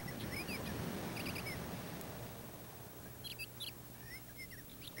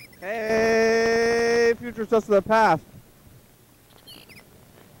 Hey, future, it's us to the past.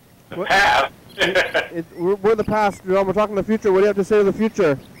 The past? We're the past, John. We're talking the future. What do you have to say to the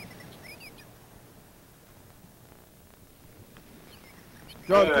future?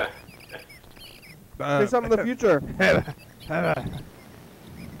 John, say something in the future.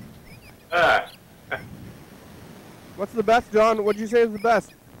 What's the best, John? What'd you say is the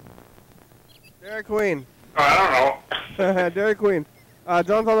best? Dairy Queen. Oh, I don't know. Dairy Queen.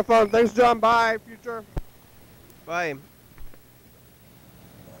 John's on the phone. Thanks, John. Bye, future. Bye.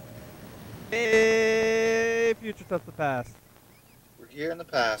 Hey, future, touch the past. We're here in the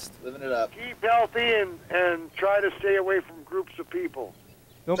past, living it up. Keep healthy and try to stay away from groups of people.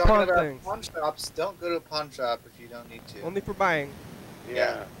 Don't Talking pawn about things. pawn shops, don't go to a pawn shop if you don't need to. Only for buying.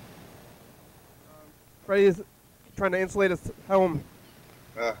 Yeah. Freddie's trying to insulate his home.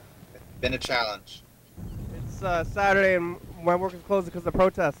 It's been a challenge. It's Saturday and my work is closed because of the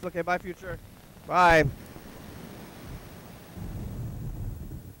protests. Okay, bye, future. Bye.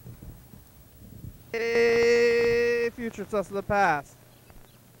 Hey, future, it's us of the past.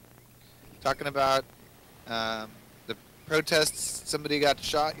 Talking about the protests, somebody got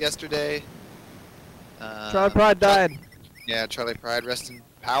shot yesterday. Charlie Pride died. Yeah, Charlie Pride, rest in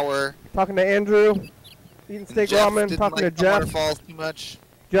power. Talking to Andrew, eating steak Jeff ramen. didn't Talking like to Jeff. Tumwater Falls too much.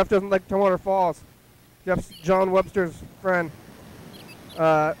 Jeff doesn't like Tumwater Falls. Jeff's John Webster's friend.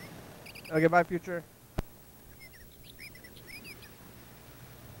 Okay, bye, future.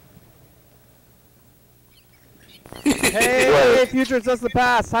 Hey, future, it's us the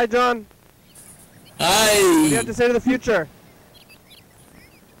past. Hi, John. Hi. What do you have to say to the future?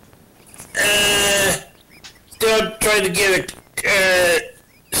 Still trying to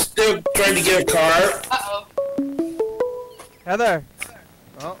get a car. Uh-oh. Heather.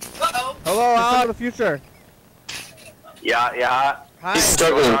 Oh. Uh-oh. Hello, out of the future. Yeah. Hi. He's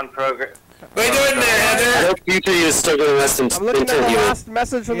struggling on program. What are you doing there, Heather? I hope Future is still going to listen to I'm looking at the interview. last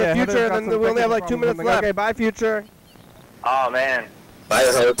message from the future, and then we only have like 2 minutes left. Okay, bye, future. Oh man. Bye,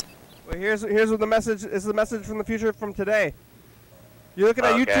 hope. Well, here's what the message is. The message from the future from today. You're looking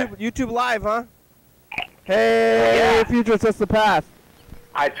at YouTube Live, huh? Hey, future, it's just the past.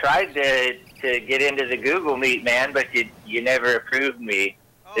 I tried to get into the Google Meet, man, but you never approved me.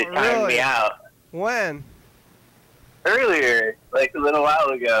 They timed me out. When? Earlier, like a little while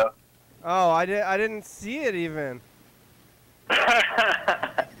ago. Oh, I didn't see it even.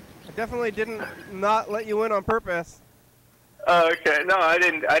 I definitely didn't not let you in on purpose. Oh, okay. No, I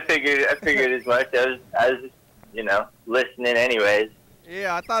didn't. I figured as much. I was, you know, listening anyways.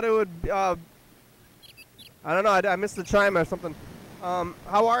 Yeah, I thought it would. I don't know. I missed the chime or something.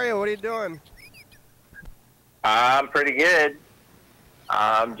 How are you? What are you doing? I'm pretty good.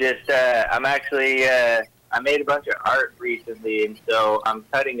 I'm actually. I made a bunch of art recently, and so I'm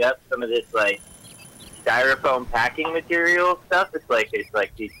cutting up some of this like styrofoam packing material stuff. It's like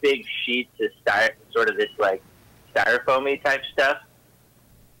these big sheets of sort of this like styrofoamy type stuff.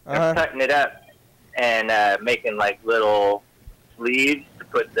 I'm cutting it up and making like little sleeves to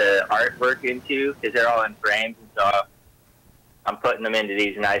put the artwork into because they're all in frames, and so I'm putting them into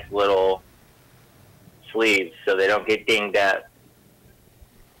these nice little sleeves so they don't get dinged up.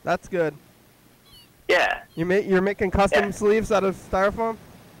 That's good. Yeah. You're making custom sleeves out of styrofoam?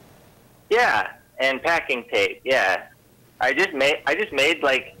 Yeah, and packing tape. Yeah. I just made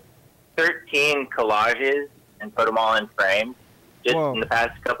like 13 collages and put them all in frames just in the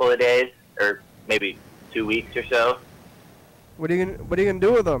past couple of days, or maybe 2 weeks or so. What are you gonna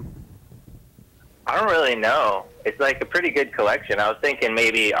do with them? I don't really know. It's like a pretty good collection. I was thinking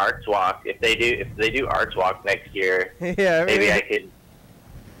maybe Arts Walk. If they do Arts Walk next year, yeah, maybe I could.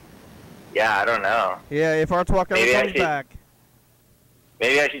 Yeah, I don't know. Yeah, if Arts Walk ever comes back.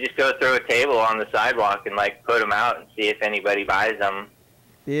 Maybe I should just go throw a table on the sidewalk and like put them out and see if anybody buys them.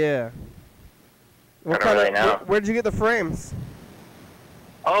 Yeah. I don't really know. Where'd you get the frames?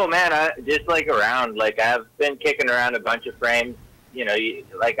 Oh man, just like around. Like I've been kicking around a bunch of frames. You know,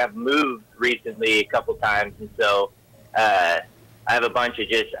 like I've moved recently a couple times, and so I have a bunch of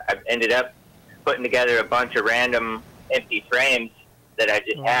I've ended up putting together a bunch of random empty frames that I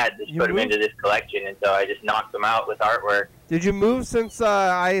just had, just put them into this collection, and so I just knocked them out with artwork. Did you move since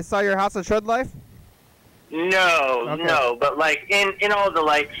I saw your house at Shred Life? No, no, but like in all the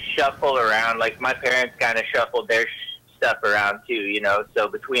like shuffle around, like my parents kind of shuffled their stuff around too, you know. So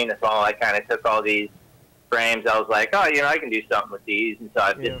between us all, I kind of took all these frames. I was like, oh, you know, I can do something with these, and so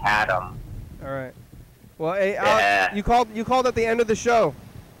I've just had them. All right. Well, hey, Alex, you called at the end of the show.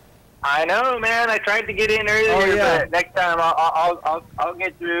 I know, man. I tried to get in earlier, but next time I'll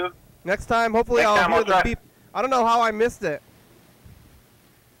get through. Next time, hopefully I'll hear the beep. I don't know how I missed it.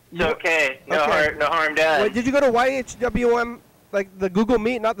 It's okay. No harm done. Wait, did you go to YDHWM, like the Google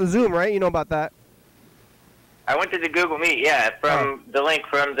Meet, not the Zoom, right? You know about that. I went to the Google Meet, yeah, from the link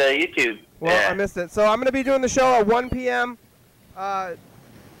from the YouTube. Well, I missed it. So I'm going to be doing the show at 1 p.m.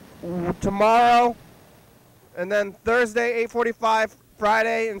 Tomorrow, and then Thursday, 8:45,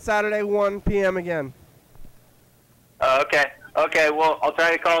 Friday, and Saturday, 1 p.m. again. Oh, okay. Okay, well, I'll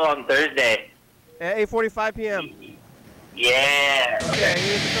try to call on Thursday. At 8:45 p.m. Yeah. Okay,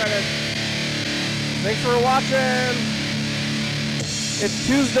 here's the credits. Thanks for watching. It's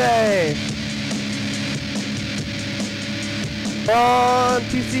Tuesday. On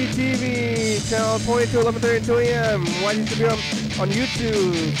TCTV, channel 22, 11:30 2 a.m. YDHWM on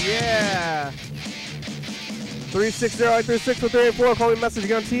YouTube. Yeah. 360-836-1384. Call me message.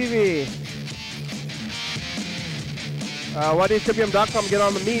 Get on TV. YDHWM.com. Get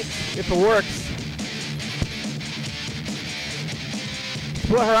on the meet if it works.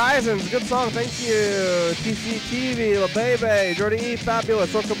 Split Horizons. Good song. Thank you. TCTV. La Baby. Jordy E.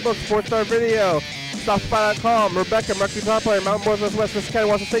 Fabulous. Orca Books. 4-star video. StopSpy.com, Rebecca, Mark Guitar Player, Mountain Boys Northwest, Mr. County,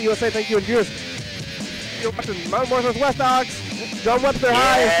 Washington State, USA. Thank you, and viewers. You're watching Mountain Boys Northwest, Alex. John Webster,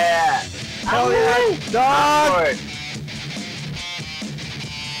 hi. Yeah. Hell yeah. Dog.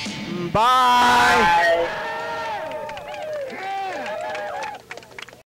 Bye.